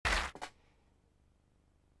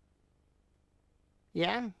Ja.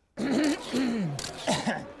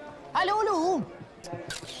 Hallå, hallå!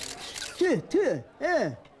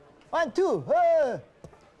 One, two,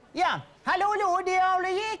 ja, hallå, hallå, det är Raul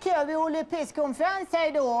här. Vi håller presskonferens här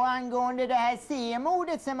idag angående det här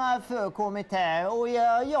seriemordet som har förekommit här. Och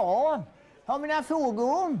ja, har vi några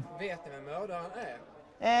frågor? Vet ni vem mördaren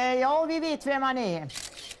är? Ja, vi vet vem han är.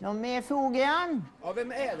 Någon mer frågor? Ja,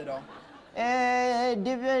 vem är det då?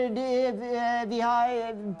 Vi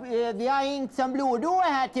har ringt som blådår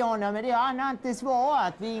här till honom, men det har han inte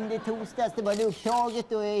svarat. Vi ringde torsdags, det var det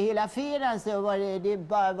upptaget, och hela fredagen så var det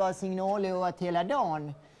bara var signaler åt hela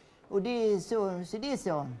dagen. Och det är så det är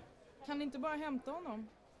så. Kan ni inte bara hämta honom?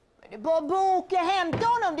 Det är bara åka och hämta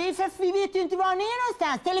honom, det är för vi vet ju inte var han är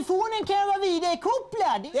någonstans. Telefonen kan vara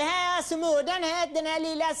vidarekopplad. Det här är alltså mördaren här, den här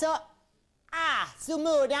lilla så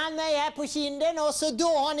mördar han mig här på kinden och så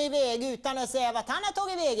drar han iväg utan att säga vart han har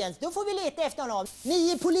tagit vägen. Då får vi leta efter honom.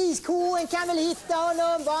 9 poliskåren kan väl hitta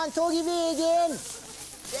honom, var han tagit vägen.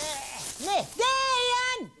 Nej, där är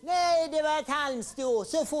han! Nej, det var ett halmstrå.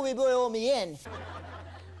 Så får vi börja om igen.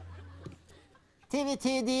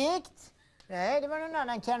 TV3 direkt? Nej, det var någon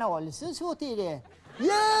annan kanal. Så svårt är det.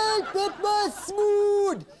 Hjälp, ett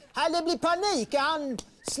massmord! Det blir panik. Han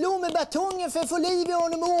slog med batongen för att få liv i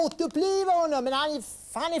honom och återuppliva honom. Men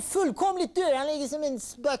han är fullkomligt död. Han ligger som en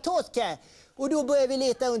spatosk här. Och då börjar vi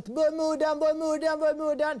leta runt. Var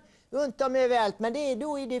mördaren? Runt om överallt. Men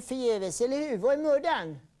då är det förgäves, eller hur? Var är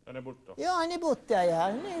mördaren? Han är borta. Ja, han är borta, ja.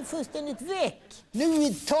 Han är fullständigt väck.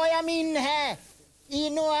 Nu tar jag mig in här i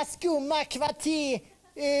några skumma kvarter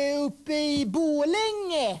uppe i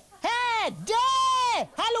Borlänge. Här! Där!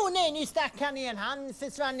 Hallå, nej, nu stack han igen. Han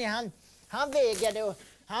försvann igen. Han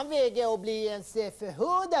vägrade att bli ens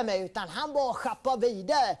förhörd av mig, utan han bara schappar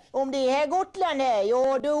vidare. Om det är här Gotland här,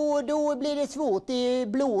 ja då blir det svårt. Det är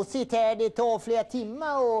blåsigt här, det tar flera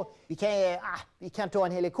timmar och vi kan ta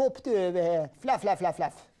en helikopter över här. Flaff.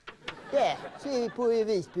 Där, så är vi på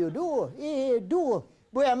Visby och då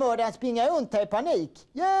börjar mördaren springa runt här i panik.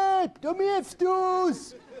 Hjälp, de är efter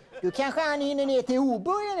oss! Då kanske han hinner ner till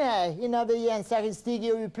Oborgen här innan vi ens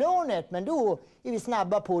stiger ur planet. Men då är vi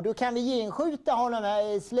snabba på. Då kan vi genskjuta honom här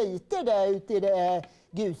i Slite där ute i det här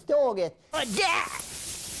gusdaget. Och där!